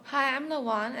I'm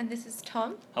Lawan and this is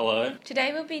Tom. Hello.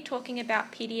 Today we'll be talking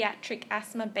about pediatric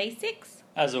asthma basics.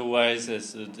 As always,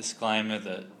 there's a disclaimer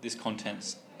that this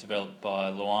content's developed by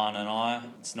Luan and I.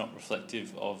 It's not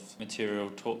reflective of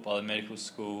material taught by the medical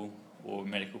school or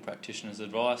medical practitioners'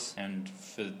 advice, and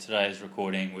for today's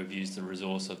recording we've used the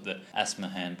resource of the Asthma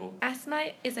Handbook.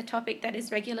 Asthma is a topic that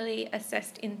is regularly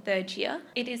assessed in third year.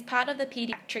 It is part of the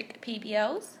pediatric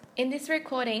PBLs. In this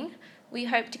recording, we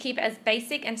hope to keep it as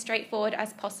basic and straightforward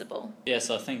as possible. Yes,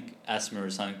 I think asthma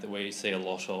is something that we see a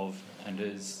lot of and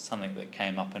is something that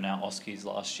came up in our OSCEs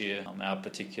last year. Our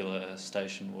particular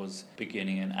station was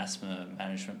beginning an asthma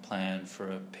management plan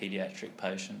for a paediatric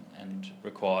patient and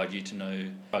required you to know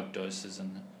drug doses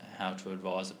and how to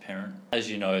advise a parent.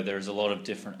 As you know, there's a lot of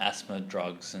different asthma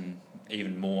drugs and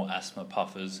even more asthma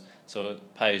puffers, so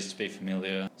it pays to be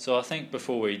familiar. So I think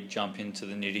before we jump into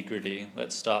the nitty-gritty,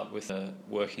 let's start with a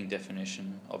working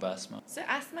definition of asthma. So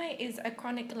asthma is a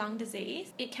chronic lung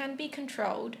disease. It can be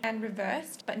controlled and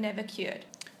reversed, but never cured.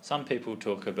 Some people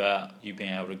talk about you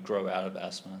being able to grow out of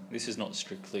asthma. This is not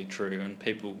strictly true, and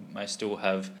people may still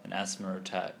have an asthma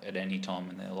attack at any time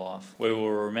in their life. We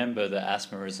will remember that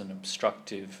asthma is an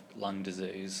obstructive lung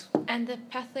disease. And the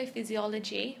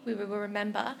pathophysiology, we will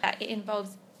remember that it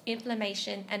involves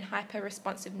inflammation and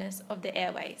hyperresponsiveness of the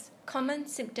airways. Common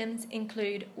symptoms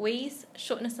include wheeze,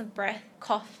 shortness of breath,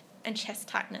 cough, and chest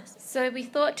tightness. So we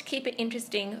thought to keep it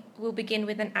interesting, we'll begin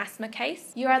with an asthma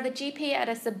case. You are the GP at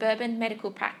a suburban medical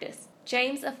practice.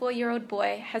 James, a 4-year-old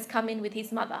boy, has come in with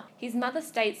his mother. His mother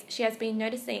states she has been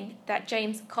noticing that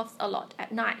James coughs a lot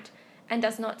at night and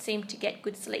does not seem to get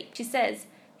good sleep. She says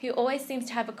he always seems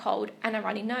to have a cold and a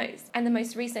runny nose, and the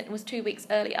most recent was 2 weeks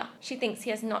earlier. She thinks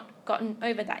he has not gotten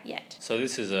over that yet. So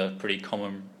this is a pretty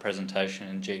common presentation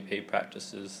in GP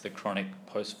practices, the chronic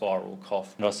post-viral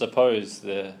cough. And I suppose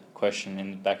the question in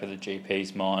the back of the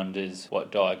GP's mind is,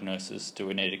 what diagnosis do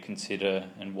we need to consider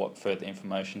and what further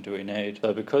information do we need?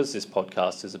 So because this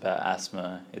podcast is about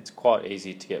asthma, it's quite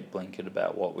easy to get blinkered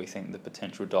about what we think the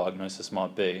potential diagnosis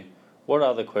might be. What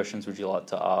other questions would you like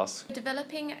to ask?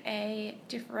 Developing a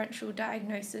differential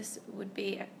diagnosis would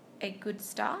be a good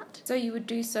start. So you would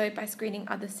do so by screening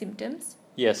other symptoms.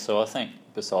 Yes, so I think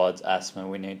besides asthma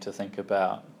we need to think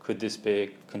about, could this be a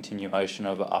continuation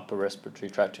of an upper respiratory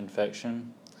tract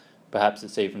infection? Perhaps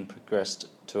it's even progressed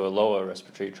to a lower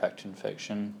respiratory tract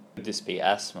infection. Could this be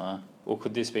asthma? Or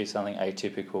could this be something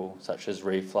atypical, such as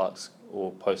reflux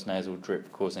or postnasal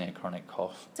drip causing a chronic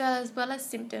cough? So as well as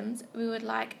symptoms, we would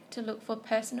like to look for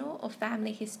personal or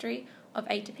family history of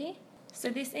atopy. So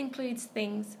this includes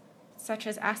things such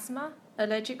as asthma,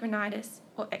 allergic rhinitis,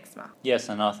 or eczema. Yes,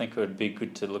 and I think it would be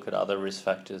good to look at other risk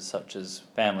factors such as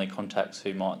family contacts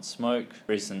who might smoke,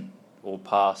 recent or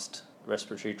past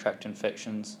respiratory tract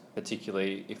infections,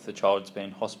 particularly if the child's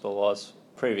been hospitalised,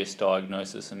 previous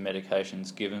diagnosis and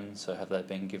medications given, so have they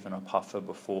been given a puffer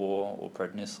before or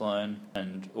prednisolone,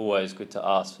 and always good to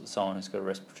ask for someone who's got a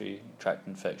respiratory tract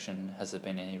infection, has there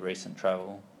been any recent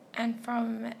travel? And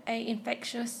from an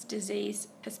infectious disease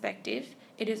perspective,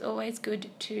 it is always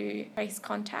good to trace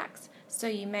contacts, so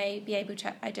you may be able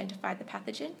to identify the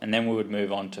pathogen. And then we would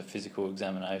move on to physical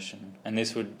examination. And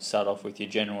this would start off with your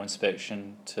general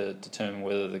inspection to determine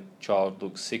whether the child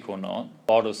looks sick or not.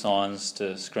 Vital signs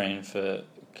to screen for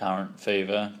current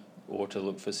fever or to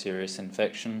look for serious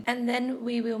infection. And then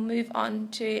we will move on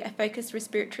to a focused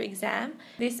respiratory exam.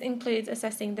 This includes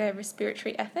assessing the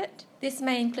respiratory effort. This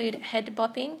may include head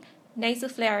bopping, nasal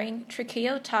flaring,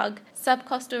 tracheal tug,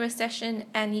 subcostal recession,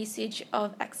 and usage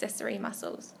of accessory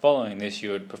muscles. Following this,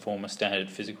 you would perform a standard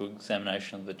physical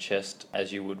examination of the chest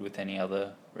as you would with any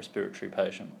other respiratory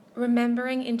patient.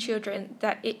 Remembering in children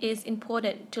that it is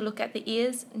important to look at the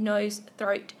ears, nose,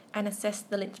 throat, and assess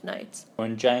the lymph nodes.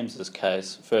 In James's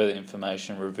case, further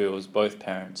information reveals both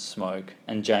parents smoke,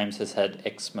 and James has had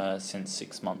eczema since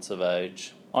 6 months of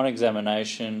age. On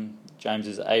examination, James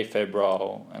is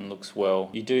afebrile and looks well.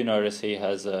 You do notice he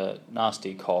has a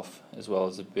nasty cough as well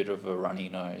as a bit of a runny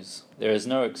nose. There is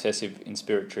no excessive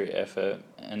inspiratory effort,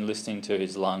 and listening to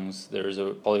his lungs, there is a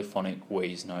polyphonic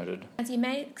wheeze noted. As you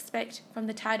may expect from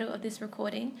the title of this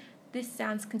recording, this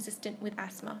sounds consistent with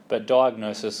asthma. But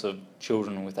diagnosis of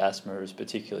children with asthma is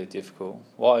particularly difficult.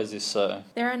 Why is this so?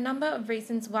 There are a number of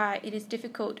reasons why it is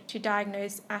difficult to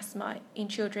diagnose asthma in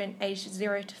children aged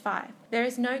 0 to 5. There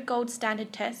is no gold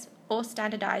standard test or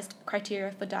standardized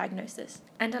criteria for diagnosis.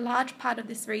 And a large part of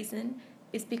this reason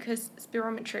is because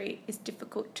spirometry is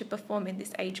difficult to perform in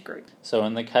this age group. So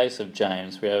in the case of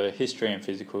James, we have a history and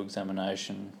physical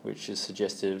examination which is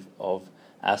suggestive of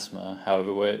asthma.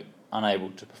 However, we're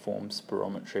unable to perform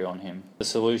spirometry on him. The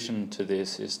solution to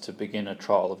this is to begin a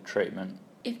trial of treatment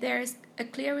If there is a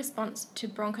clear response to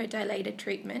bronchodilator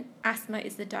treatment, asthma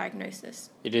is the diagnosis.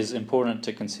 It is important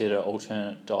to consider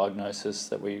alternate diagnosis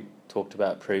that we talked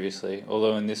about previously,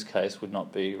 although in this case would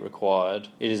not be required.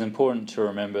 It is important to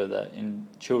remember that in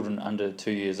children under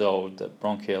 2 years old that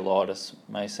bronchiolitis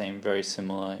may seem very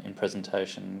similar in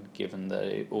presentation given that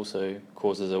it also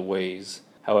causes a wheeze.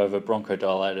 However,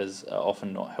 bronchodilators are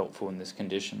often not helpful in this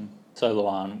condition. So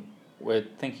Luan, we're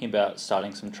thinking about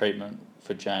starting some treatment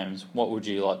for James. What would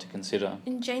you like to consider?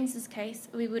 In James's case,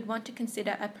 we would want to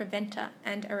consider a preventer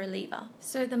and a reliever.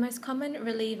 So the most common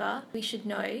reliever we should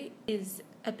know is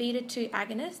a beta-2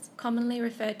 agonist, commonly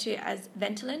referred to as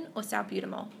Ventolin or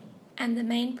salbutamol. And the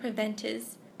main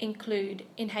preventers include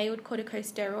inhaled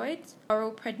corticosteroids,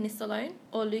 oral prednisolone,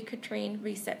 or leukotriene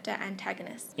receptor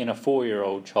antagonists. In a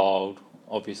 4-year-old child,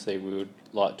 obviously we would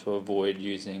like to avoid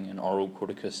using an oral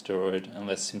corticosteroid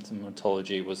unless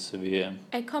symptomatology was severe.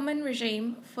 A common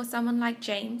regime for someone like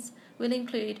James will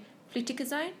include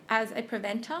fluticasone as a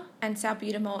preventer and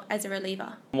salbutamol as a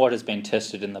reliever. What has been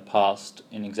tested in the past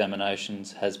in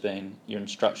examinations has been your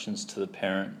instructions to the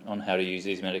parent on how to use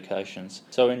these medications.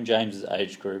 So in James's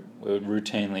age group, we would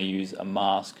routinely use a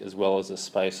mask as well as a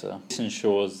spacer. This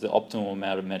ensures the optimal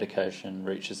amount of medication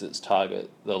reaches its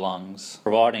target, the lungs.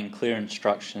 Providing clear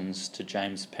instructions to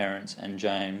James' parents and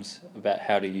James about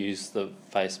how to use the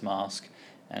face mask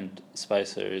and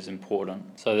spacer is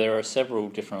important. So there are several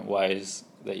different ways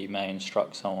that you may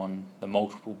instruct someone, the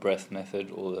multiple breath method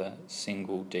or the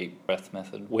single deep breath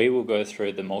method. We will go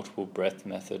through the multiple breath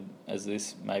method as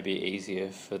this may be easier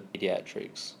for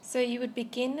pediatrics. So you would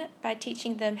begin by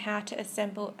teaching them how to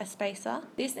assemble a spacer.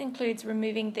 This includes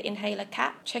removing the inhaler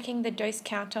cap, checking the dose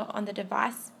counter on the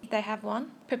device if they have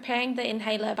one, preparing the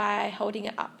inhaler by holding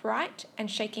it upright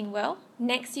and shaking well.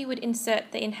 Next, you would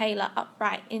insert the inhaler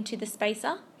upright into the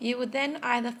spacer. You would then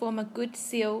either form a good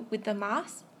seal with the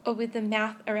mask or with the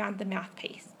mouth around the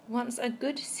mouthpiece. Once a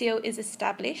good seal is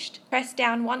established, press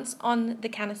down once on the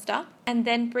canister and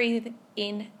then breathe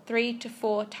in 3 to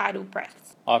 4 tidal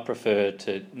breaths. I prefer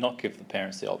to not give the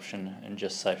parents the option and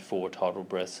just say 4 tidal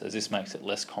breaths, as this makes it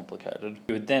less complicated.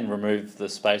 You would then remove the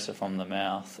spacer from the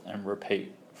mouth and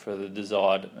repeat for the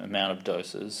desired amount of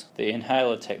doses. The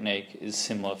inhaler technique is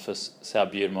similar for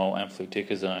salbutamol and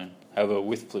fluticasone. However,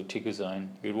 with fluticasone,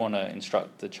 you'd want to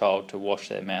instruct the child to wash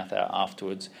their mouth out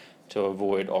afterwards to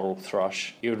avoid oral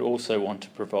thrush. You would also want to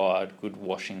provide good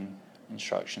washing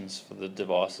instructions for the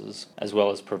devices, as well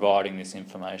as providing this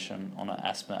information on an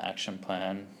asthma action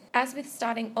plan. As with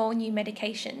starting all new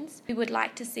medications, we would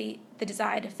like to see the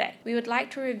desired effect. We would like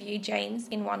to review James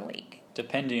in 1 week.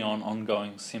 Depending on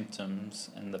ongoing symptoms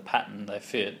and the pattern they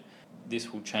fit,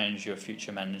 this will change your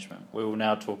future management. We will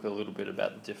now talk a little bit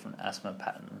about the different asthma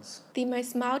patterns. The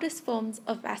most mildest forms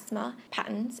of asthma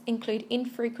patterns include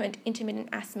infrequent intermittent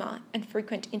asthma and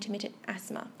frequent intermittent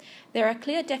asthma. There are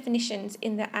clear definitions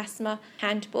in the asthma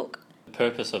handbook. The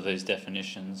purpose of these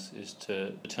definitions is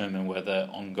to determine whether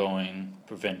ongoing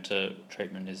preventer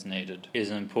treatment is needed. It is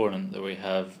important that we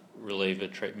have reliever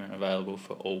treatment available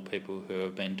for all people who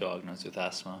have been diagnosed with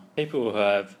asthma. People who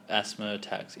have asthma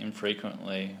attacks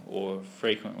infrequently or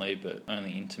frequently but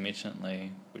only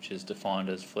intermittently, which is defined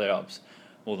as flare-ups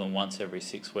more than once every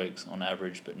 6 weeks on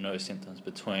average but no symptoms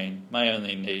between, may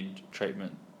only need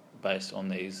treatment based on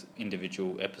these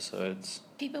individual episodes.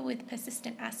 People with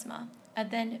persistent asthma are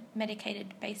then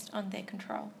medicated based on their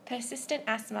control. Persistent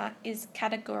asthma is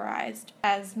categorized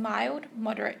as mild,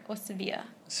 moderate, or severe.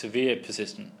 Severe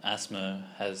persistent asthma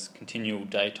has continual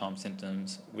daytime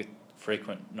symptoms with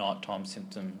frequent nighttime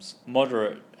symptoms.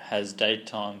 Moderate has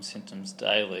daytime symptoms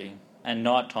daily and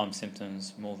nighttime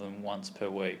symptoms more than once per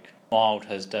week. Mild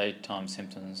has daytime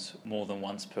symptoms more than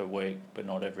once per week but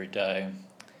not every day,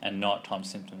 and nighttime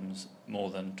symptoms more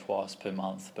than twice per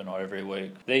month but not every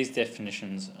week. These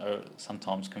definitions are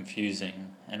sometimes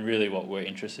confusing, and really what we're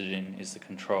interested in is the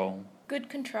control. Good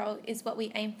control is what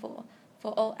we aim for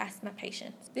all asthma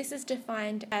patients. This is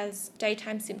defined as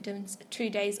daytime symptoms 2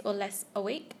 days or less a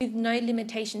week, with no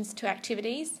limitations to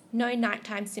activities, no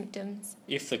nighttime symptoms.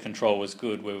 If the control was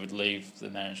good, we would leave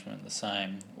the management the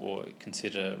same or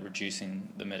consider reducing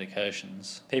the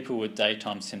medications. People with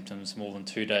daytime symptoms more than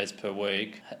 2 days per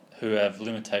week who have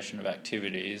limitation of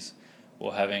activities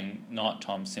or having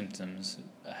nighttime symptoms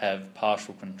have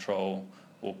partial control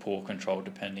or poor control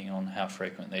depending on how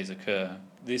frequent these occur.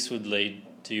 This would lead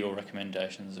to your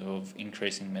recommendations of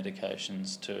increasing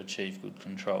medications to achieve good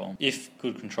control. If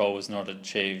good control was not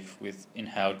achieved with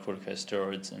inhaled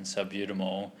corticosteroids and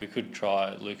salbutamol, we could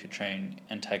try leukotriene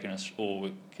antagonists or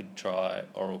we could try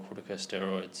oral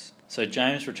corticosteroids. So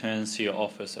James returns to your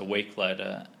office a week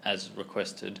later as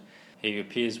requested. He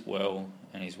appears well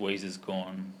and his wheeze is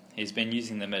gone. He's been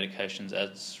using the medications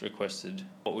as requested.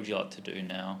 What would you like to do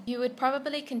now? You would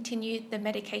probably continue the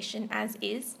medication as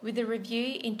is, with a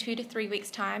review in 2 to 3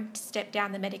 weeks' time to step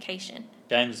down the medication.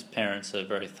 James' parents are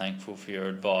very thankful for your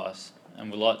advice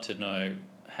and would like to know,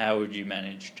 how would you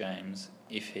manage James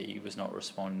if he was not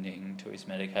responding to his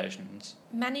medications?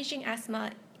 Managing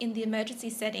asthma in the emergency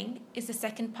setting is the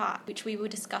second part, which we will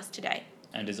discuss today,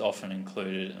 and is often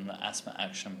included in the asthma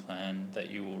action plan that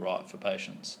you will write for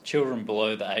patients. Children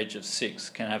below the age of 6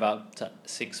 can have up to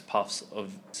 6 puffs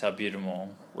of salbutamol,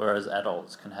 whereas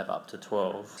adults can have up to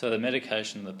 12. So the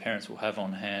medication the parents will have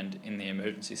on hand in the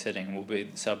emergency setting will be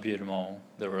salbutamol,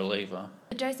 the reliever.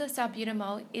 The dose of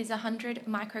salbutamol is 100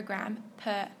 microgram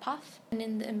per puff, and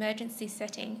in the emergency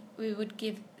setting we would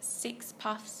give 6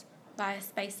 puffs via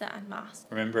spacer and mask.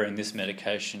 Remembering this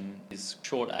medication is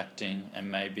short-acting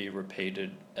and may be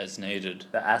repeated as needed.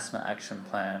 The asthma action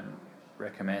plan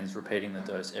recommends repeating the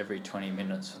dose every 20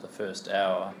 minutes for the first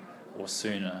hour or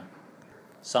sooner.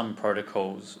 Some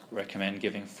protocols recommend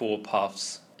giving 4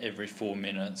 puffs every 4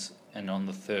 minutes and on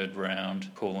the third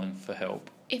round calling for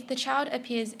help. If the child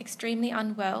appears extremely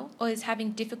unwell or is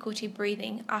having difficulty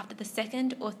breathing after the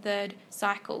second or third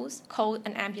cycles, call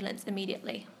an ambulance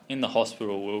immediately. In the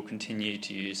hospital, we'll continue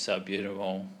to use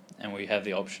salbutamol, and we have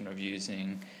the option of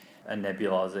using a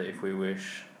nebulizer if we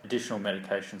wish. Additional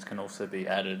medications can also be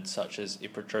added, such as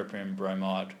ipratropium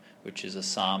bromide, which is a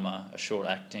SAMA, a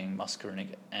short-acting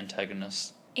muscarinic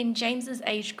antagonist. In James's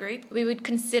age group, we would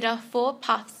consider 4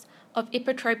 puffs of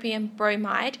ipratropium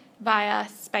bromide via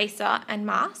spacer and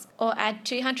mask, or add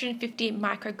 250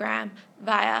 microgram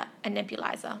via a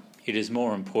nebulizer. It is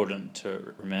more important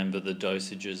to remember the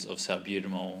dosages of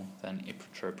salbutamol than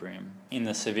ipratropium. In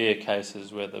the severe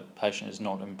cases where the patient is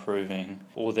not improving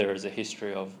or there is a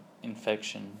history of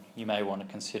infection, you may want to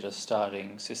consider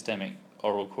starting systemic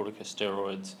oral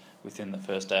corticosteroids within the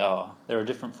first hour. There are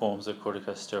different forms of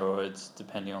corticosteroids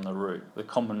depending on the route. The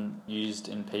common used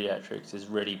in pediatrics is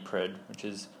ReadyPred, which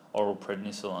is oral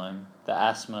prednisolone. The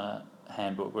asthma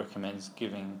handbook recommends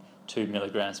giving 2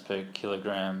 milligrams per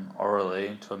kilogram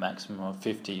orally to a maximum of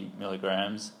 50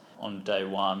 milligrams on day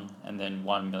 1, and then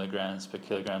 1 milligrams per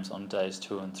kilograms on days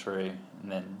 2 and 3,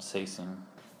 and then ceasing.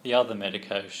 The other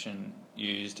medication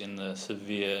used in the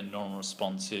severe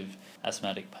non-responsive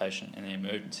asthmatic patient in the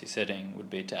emergency setting would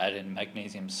be to add in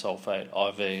magnesium sulfate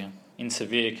IV. In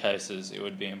severe cases, it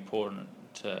would be important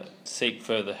to seek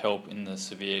further help in the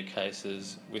severe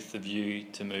cases with the view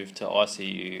to move to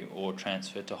ICU or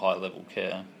transfer to high-level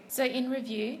care. So in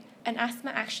review, an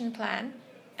asthma action plan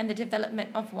and the development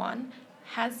of one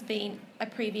has been a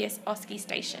previous OSCE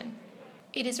station.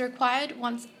 It is required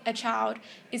once a child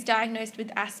is diagnosed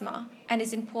with asthma, and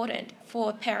is important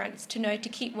for parents to know to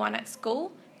keep one at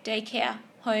school, daycare,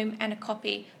 home, and a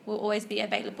copy will always be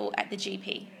available at the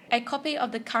GP. A copy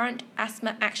of the current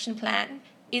asthma action plan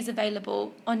is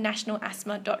available on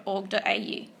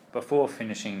nationalasthma.org.au. Before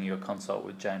finishing your consult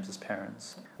with James's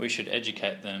parents, we should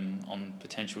educate them on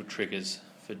potential triggers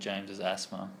for James's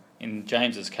asthma. In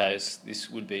James's case, this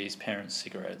would be his parents'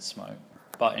 cigarette smoke.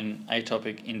 But in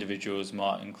atopic individuals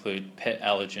might include pet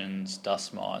allergens,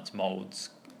 dust mites, moulds,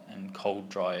 and cold,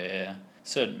 dry air,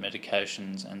 certain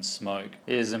medications, and smoke.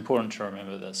 It is important to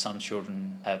remember that some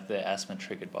children have their asthma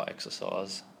triggered by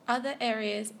exercise. Other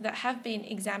areas that have been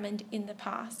examined in the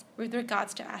past with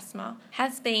regards to asthma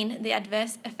has been the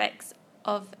adverse effects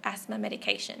of asthma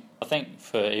medication. I think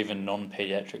for even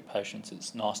non-paediatric patients,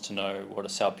 it's nice to know what a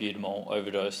salbutamol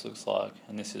overdose looks like,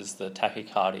 and this is the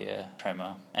tachycardia,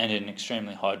 tremor, and in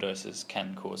extremely high doses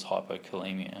can cause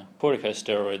hypokalemia.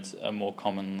 Corticosteroids are more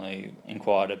commonly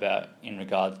inquired about in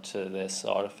regard to their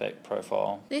side effect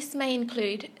profile. This may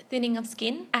include thinning of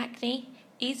skin, acne,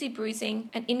 easy bruising,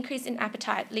 an increase in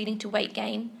appetite leading to weight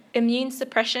gain, immune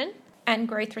suppression, and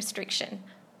growth restriction.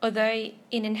 Although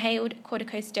in inhaled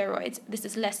corticosteroids this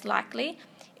is less likely,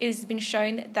 it has been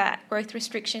shown that growth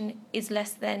restriction is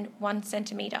less than 1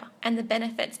 centimetre, and the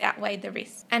benefits outweigh the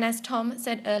risks. And as Tom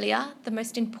said earlier, the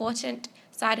most important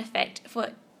side effect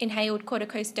for inhaled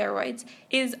corticosteroids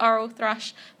is oral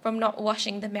thrush from not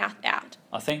washing the mouth out.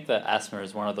 I think that asthma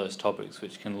is one of those topics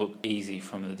which can look easy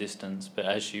from the distance, but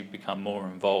as you become more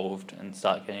involved and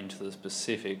start getting into the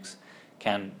specifics,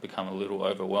 can become a little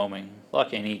overwhelming.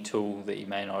 Like any tool that you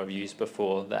may not have used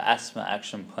before, the asthma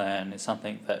action plan is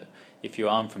something that if you're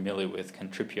unfamiliar with can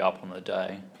trip you up on the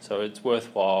day. So it's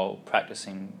worthwhile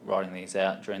practicing writing these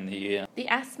out during the year. The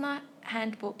asthma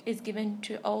handbook is given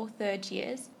to all third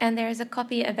years, and there is a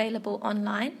copy available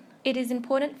online. It is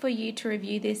important for you to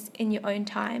review this in your own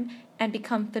time and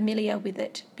become familiar with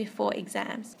it before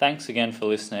exams. Thanks again for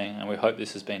listening, and we hope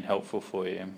this has been helpful for you.